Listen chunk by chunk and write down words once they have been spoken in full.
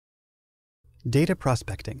Data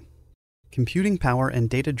Prospecting: Computing Power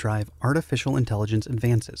and Data Drive Artificial Intelligence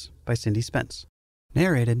Advances by Cindy Spence.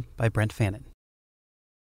 Narrated by Brent Fannin.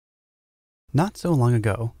 Not so long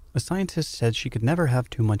ago, a scientist said she could never have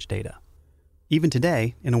too much data. Even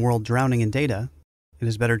today, in a world drowning in data, it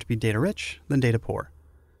is better to be data rich than data poor.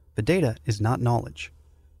 But data is not knowledge.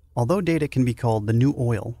 Although data can be called the new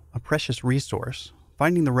oil, a precious resource,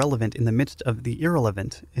 finding the relevant in the midst of the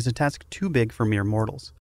irrelevant is a task too big for mere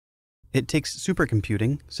mortals. It takes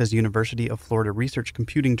supercomputing, says University of Florida Research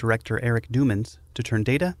Computing Director Eric Dumans, to turn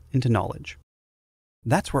data into knowledge.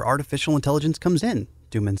 That's where artificial intelligence comes in,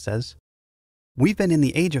 Dumans says. We've been in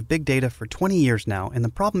the age of big data for 20 years now, and the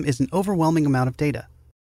problem is an overwhelming amount of data.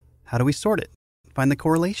 How do we sort it? Find the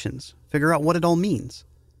correlations? Figure out what it all means?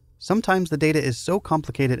 Sometimes the data is so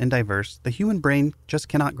complicated and diverse, the human brain just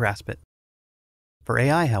cannot grasp it. For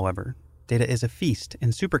AI, however, data is a feast,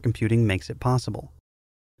 and supercomputing makes it possible.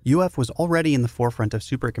 UF was already in the forefront of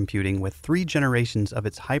supercomputing with 3 generations of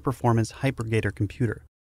its high-performance Hypergator computer.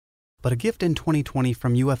 But a gift in 2020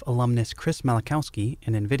 from UF alumnus Chris Malachowski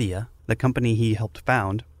and NVIDIA, the company he helped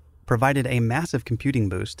found, provided a massive computing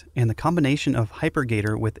boost, and the combination of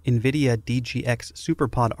Hypergator with NVIDIA DGX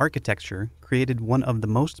SuperPod architecture created one of the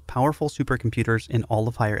most powerful supercomputers in all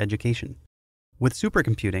of higher education. With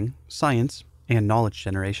supercomputing, science and knowledge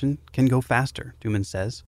generation can go faster, Dumans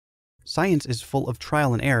says. Science is full of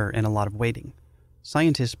trial and error and a lot of waiting.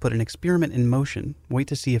 Scientists put an experiment in motion, wait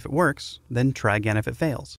to see if it works, then try again if it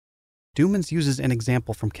fails. Dumans uses an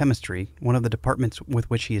example from chemistry, one of the departments with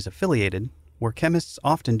which he is affiliated, where chemists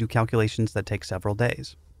often do calculations that take several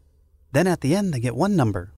days. Then at the end they get one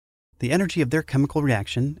number, the energy of their chemical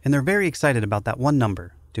reaction, and they're very excited about that one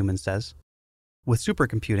number, Dumans says. With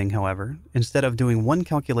supercomputing, however, instead of doing one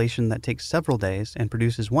calculation that takes several days and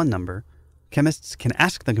produces one number, chemists can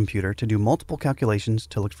ask the computer to do multiple calculations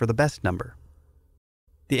to look for the best number.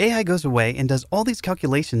 The AI goes away and does all these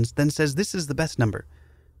calculations, then says this is the best number.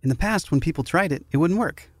 In the past, when people tried it, it wouldn't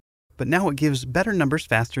work. But now it gives better numbers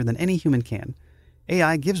faster than any human can.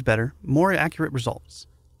 AI gives better, more accurate results.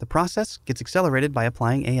 The process gets accelerated by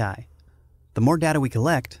applying AI. The more data we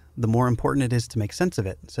collect, the more important it is to make sense of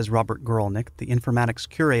it, says Robert Gorelnik, the informatics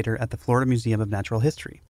curator at the Florida Museum of Natural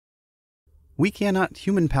History. We cannot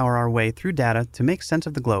human power our way through data to make sense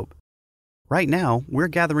of the globe. Right now, we're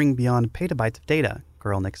gathering beyond petabytes of data,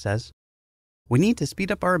 Gorelnik says. We need to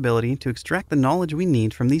speed up our ability to extract the knowledge we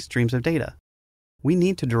need from these streams of data. We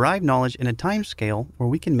need to derive knowledge in a time scale where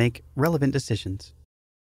we can make relevant decisions.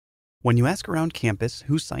 When you ask around campus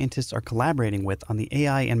who scientists are collaborating with on the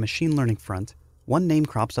AI and machine learning front, one name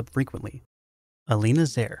crops up frequently: Alina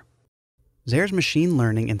Zare. Zare's machine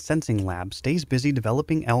learning and sensing lab stays busy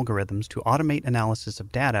developing algorithms to automate analysis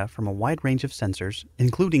of data from a wide range of sensors,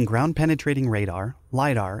 including ground-penetrating radar,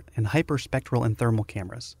 LiDAR, and hyperspectral and thermal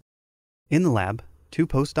cameras. In the lab, 2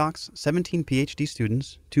 postdocs, 17 PhD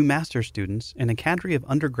students, 2 master's students, and a cadre of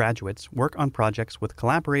undergraduates work on projects with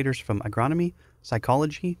collaborators from agronomy,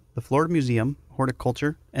 psychology, the Florida Museum,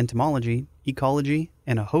 horticulture, entomology, ecology,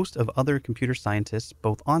 and a host of other computer scientists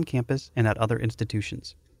both on campus and at other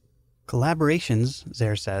institutions. Collaborations,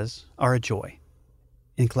 Zare says, are a joy.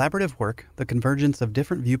 In collaborative work, the convergence of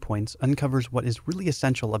different viewpoints uncovers what is really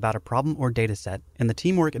essential about a problem or dataset, and the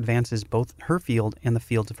teamwork advances both her field and the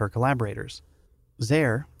fields of her collaborators.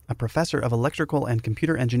 Zare, a professor of electrical and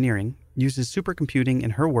computer engineering, uses supercomputing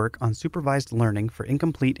in her work on supervised learning for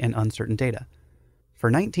incomplete and uncertain data. For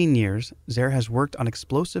 19 years, Zare has worked on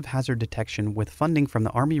explosive hazard detection with funding from the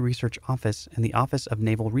Army Research Office and the Office of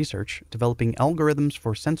Naval Research, developing algorithms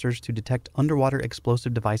for sensors to detect underwater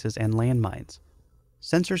explosive devices and landmines.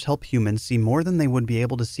 Sensors help humans see more than they would be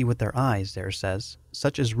able to see with their eyes, Zare says,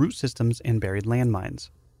 such as root systems and buried landmines.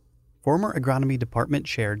 Former Agronomy Department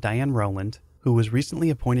Chair Diane Rowland, who was recently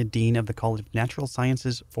appointed Dean of the College of Natural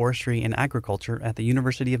Sciences, Forestry, and Agriculture at the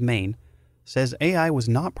University of Maine, says AI was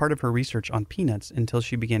not part of her research on peanuts until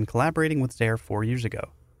she began collaborating with Zare 4 years ago.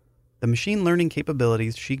 The machine learning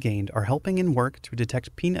capabilities she gained are helping in work to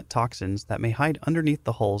detect peanut toxins that may hide underneath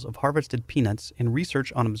the hulls of harvested peanuts and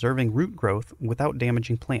research on observing root growth without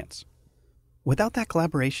damaging plants. Without that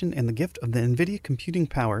collaboration and the gift of the NVIDIA computing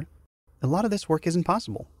power, a lot of this work isn't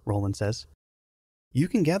possible, Rowland says. You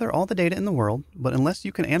can gather all the data in the world, but unless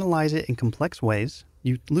you can analyze it in complex ways,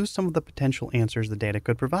 you lose some of the potential answers the data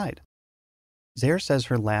could provide. Zare says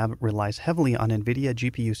her lab relies heavily on NVIDIA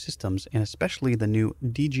GPU systems and especially the new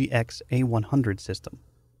DGX A100 system.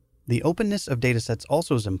 The openness of datasets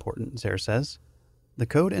also is important, Zare says. The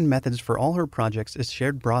code and methods for all her projects is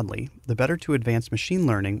shared broadly, the better to advance machine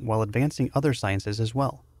learning while advancing other sciences as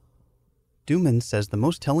well. Dumans says the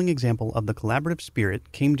most telling example of the collaborative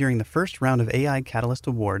spirit came during the first round of AI Catalyst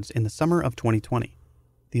Awards in the summer of 2020.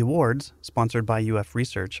 The awards, sponsored by UF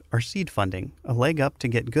Research, are seed funding, a leg up to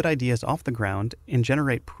get good ideas off the ground and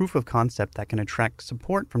generate proof of concept that can attract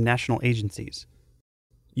support from national agencies.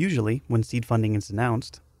 Usually, when seed funding is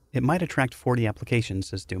announced, it might attract 40 applications,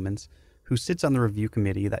 says Dumans, who sits on the review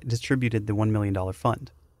committee that distributed the $1 million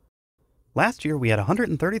fund. Last year, we had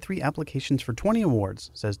 133 applications for 20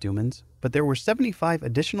 awards, says Dumans, but there were 75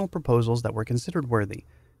 additional proposals that were considered worthy,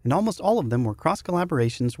 and almost all of them were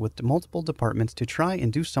cross-collaborations with multiple departments to try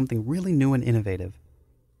and do something really new and innovative.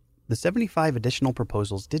 The 75 additional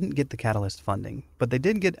proposals didn't get the Catalyst funding, but they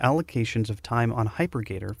did get allocations of time on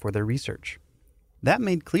HyperGator for their research. That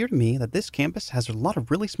made clear to me that this campus has a lot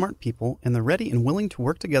of really smart people, and they're ready and willing to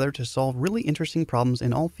work together to solve really interesting problems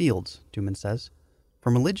in all fields, Dumans says.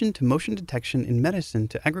 From religion to motion detection in medicine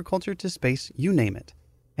to agriculture to space, you name it.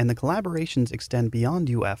 And the collaborations extend beyond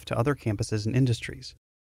UF to other campuses and industries.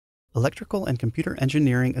 Electrical and Computer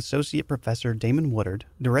Engineering Associate Professor Damon Woodard,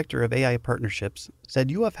 Director of AI Partnerships,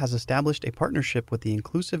 said UF has established a partnership with the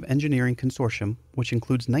Inclusive Engineering Consortium, which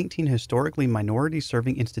includes 19 historically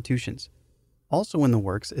minority-serving institutions. Also in the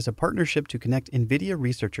works is a partnership to connect NVIDIA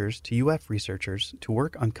researchers to UF researchers to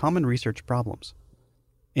work on common research problems.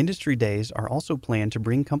 Industry days are also planned to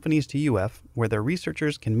bring companies to UF where their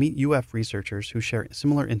researchers can meet UF researchers who share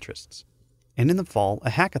similar interests. And in the fall, a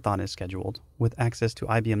hackathon is scheduled, with access to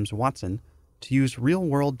IBM's Watson, to use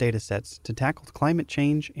real-world datasets to tackle climate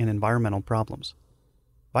change and environmental problems.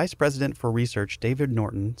 Vice President for Research David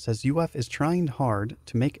Norton says UF is trying hard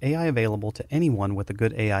to make AI available to anyone with a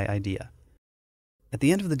good AI idea. At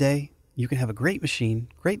the end of the day, you can have a great machine,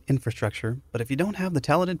 great infrastructure, but if you don't have the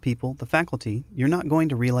talented people, the faculty, you're not going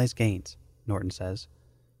to realize gains, Norton says.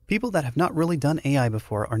 People that have not really done AI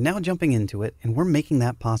before are now jumping into it, and we're making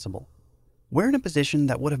that possible. We're in a position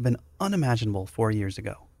that would have been unimaginable 4 years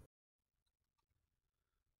ago.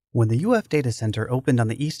 When the UF Data Center opened on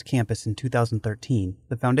the East Campus in 2013,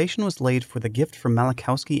 the foundation was laid for the gift from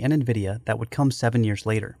Malachowski and NVIDIA that would come 7 years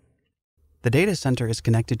later. The data center is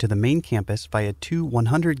connected to the main campus via two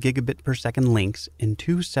 100 gigabit per second links in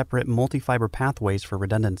two separate multi-fiber pathways for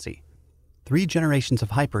redundancy. 3 generations of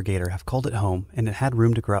HyperGator have called it home, and it had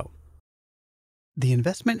room to grow. The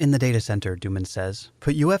investment in the data center, Dumans says,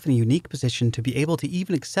 put UF in a unique position to be able to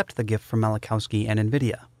even accept the gift from Malachowski and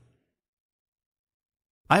NVIDIA.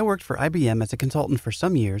 I worked for IBM as a consultant for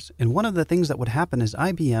some years, and one of the things that would happen is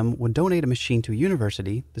IBM would donate a machine to a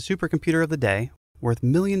university, the supercomputer of the day, worth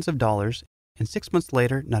millions of dollars, and 6 months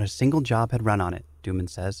later, not a single job had run on it,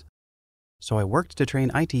 Dumans says. So I worked to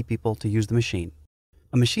train IT people to use the machine.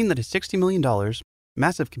 A machine that is $60 million,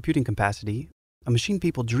 massive computing capacity, a machine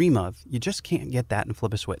people dream of, you just can't get that and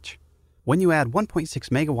flip a switch. When you add 1.6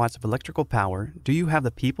 megawatts of electrical power, do you have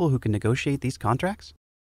the people who can negotiate these contracts?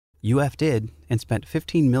 UF did, and spent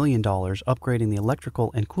 $15 million upgrading the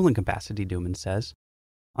electrical and cooling capacity, Dumans says.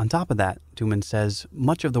 On top of that, Dumans says,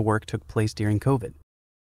 much of the work took place during COVID.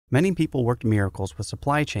 Many people worked miracles with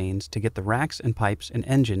supply chains to get the racks and pipes and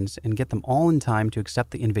engines and get them all in time to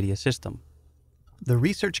accept the NVIDIA system. The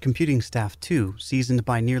research computing staff, too, seasoned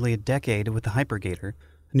by nearly a decade with the HyperGator,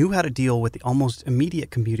 knew how to deal with the almost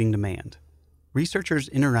immediate computing demand. Researchers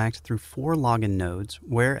interact through 4 login nodes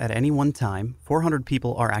where, at any one time, 400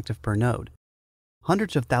 people are active per node.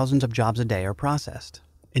 Hundreds of thousands of jobs a day are processed.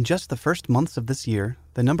 In just the first months of this year,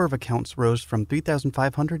 the number of accounts rose from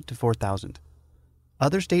 3,500 to 4,000.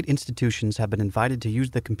 Other state institutions have been invited to use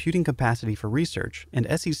the computing capacity for research, and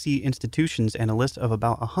SEC institutions and a list of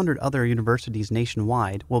about 100 other universities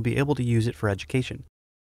nationwide will be able to use it for education.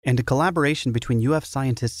 And a collaboration between UF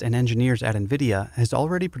scientists and engineers at NVIDIA has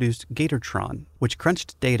already produced Gatortron, which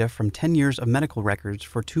crunched data from 10 years of medical records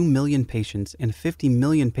for 2 million patients and 50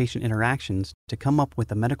 million patient interactions to come up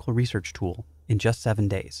with a medical research tool in just 7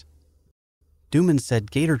 days. Dumans said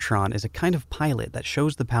Gatortron is a kind of pilot that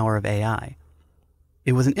shows the power of AI.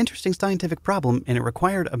 It was an interesting scientific problem, and it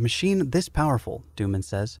required a machine this powerful, Dumans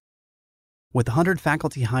says. With 100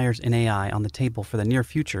 faculty hires in AI on the table for the near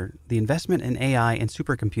future, the investment in AI and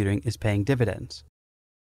supercomputing is paying dividends.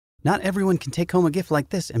 Not everyone can take home a gift like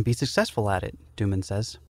this and be successful at it, Dumans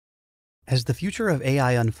says. As the future of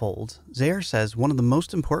AI unfolds, Zayer says one of the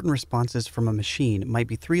most important responses from a machine might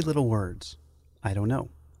be 3 little words. I don't know.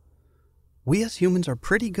 We as humans are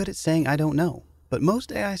pretty good at saying I don't know, but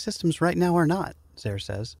most AI systems right now are not, Zayer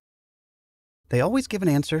says. They always give an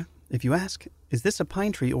answer. If you ask, is this a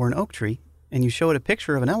pine tree or an oak tree, and you show it a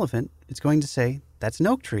picture of an elephant, it's going to say, that's an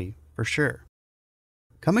oak tree, for sure.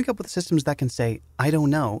 Coming up with systems that can say, I don't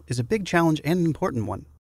know, is a big challenge and an important one.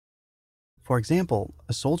 For example,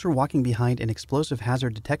 a soldier walking behind an explosive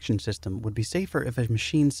hazard detection system would be safer if a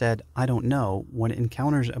machine said, "I don't know," when it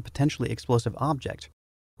encounters a potentially explosive object,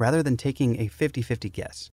 rather than taking a 50-50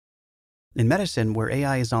 guess. In medicine, where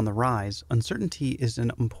AI is on the rise, uncertainty is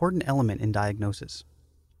an important element in diagnosis.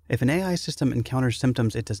 If an AI system encounters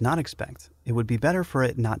symptoms it does not expect, it would be better for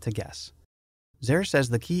it not to guess. Zaire says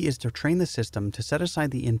the key is to train the system to set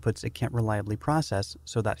aside the inputs it can't reliably process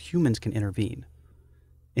so that humans can intervene.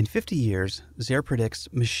 In 50 years, Zaire predicts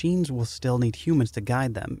machines will still need humans to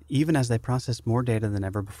guide them, even as they process more data than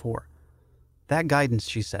ever before. That guidance,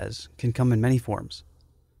 she says, can come in many forms.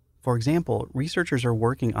 For example, researchers are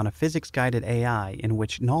working on a physics-guided AI in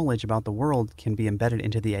which knowledge about the world can be embedded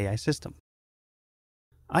into the AI system.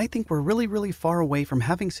 I think we're really far away from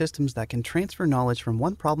having systems that can transfer knowledge from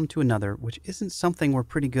one problem to another, which isn't something we're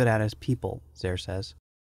pretty good at as people, Zaire says.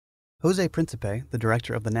 Jose Principe, the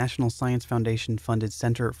director of the National Science Foundation-funded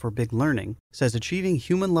Center for Big Learning, says achieving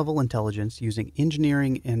human-level intelligence using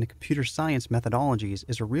engineering and computer science methodologies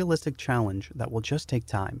is a realistic challenge that will just take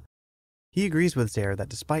time. He agrees with Zaire that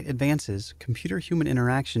despite advances, computer-human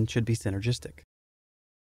interaction should be synergistic.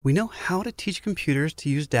 We know how to teach computers to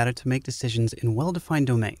use data to make decisions in well-defined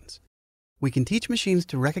domains. We can teach machines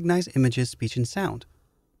to recognize images, speech, and sound.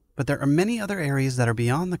 But there are many other areas that are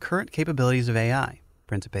beyond the current capabilities of AI,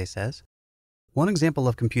 Principe says. One example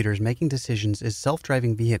of computers making decisions is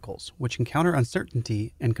self-driving vehicles, which encounter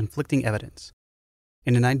uncertainty and conflicting evidence.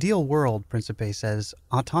 In an ideal world, Principe says,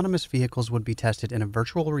 autonomous vehicles would be tested in a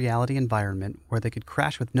virtual reality environment where they could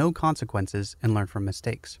crash with no consequences and learn from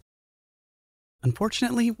mistakes.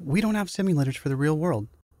 Unfortunately, we don't have simulators for the real world.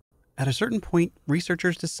 At a certain point,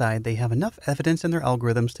 researchers decide they have enough evidence in their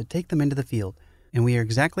algorithms to take them into the field, and we are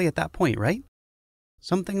exactly at that point, right?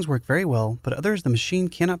 Some things work very well, but others the machine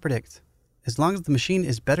cannot predict. As long as the machine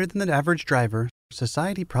is better than the average driver,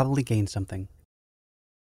 society probably gains something.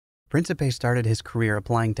 Principe started his career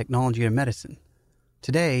applying technology to medicine.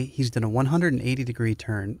 Today, he's done a 180-degree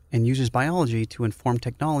turn and uses biology to inform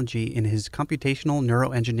technology in his computational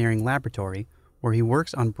neuroengineering laboratory, where he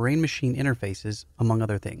works on brain-machine interfaces, among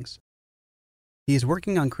other things. He is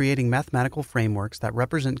working on creating mathematical frameworks that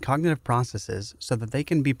represent cognitive processes so that they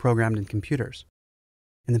can be programmed in computers.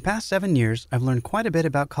 In the past 7 years, I've learned quite a bit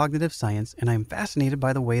about cognitive science, and I am fascinated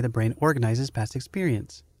by the way the brain organizes past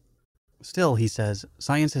experience. Still, he says,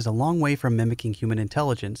 science is a long way from mimicking human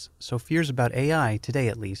intelligence, so fears about AI, today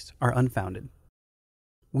at least, are unfounded.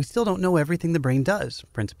 We still don't know everything the brain does,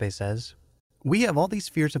 Principe says. We have all these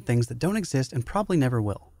fears of things that don't exist and probably never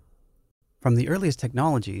will. From the earliest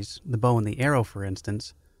technologies, the bow and the arrow for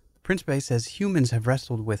instance, Principe says humans have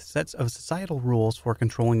wrestled with sets of societal rules for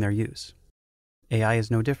controlling their use. AI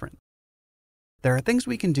is no different. There are things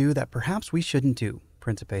we can do that perhaps we shouldn't do,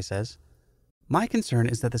 Principe says. My concern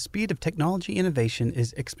is that the speed of technology innovation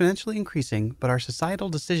is exponentially increasing, but our societal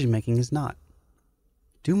decision-making is not.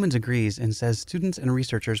 Doumans agrees and says students and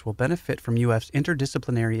researchers will benefit from UF's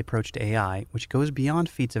interdisciplinary approach to AI, which goes beyond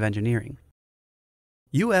feats of engineering.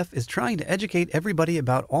 UF is trying to educate everybody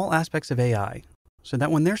about all aspects of AI, so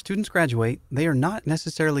that when their students graduate, they are not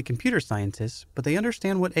necessarily computer scientists, but they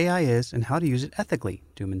understand what AI is and how to use it ethically,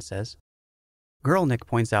 Doumans says. Guralnick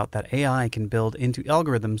points out that AI can build into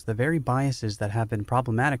algorithms the very biases that have been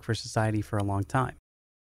problematic for society for a long time.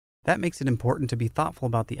 That makes it important to be thoughtful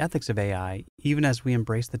about the ethics of AI, even as we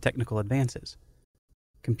embrace the technical advances.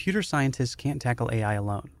 Computer scientists can't tackle AI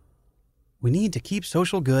alone. We need to keep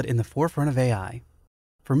social good in the forefront of AI.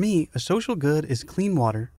 For me, a social good is clean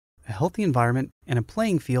water, a healthy environment, and a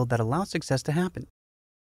playing field that allows success to happen.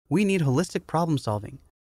 We need holistic problem solving.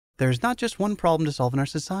 There is not just one problem to solve in our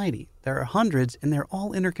society. There are hundreds, and they're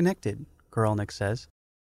all interconnected, Guralnick says.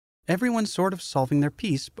 Everyone's sort of solving their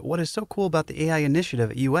piece, but what is so cool about the AI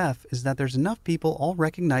initiative at UF is that there's enough people all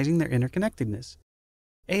recognizing their interconnectedness.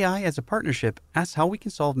 AI as a partnership asks how we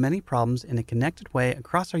can solve many problems in a connected way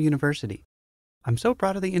across our university. I'm so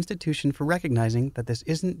proud of the institution for recognizing that this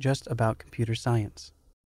isn't just about computer science.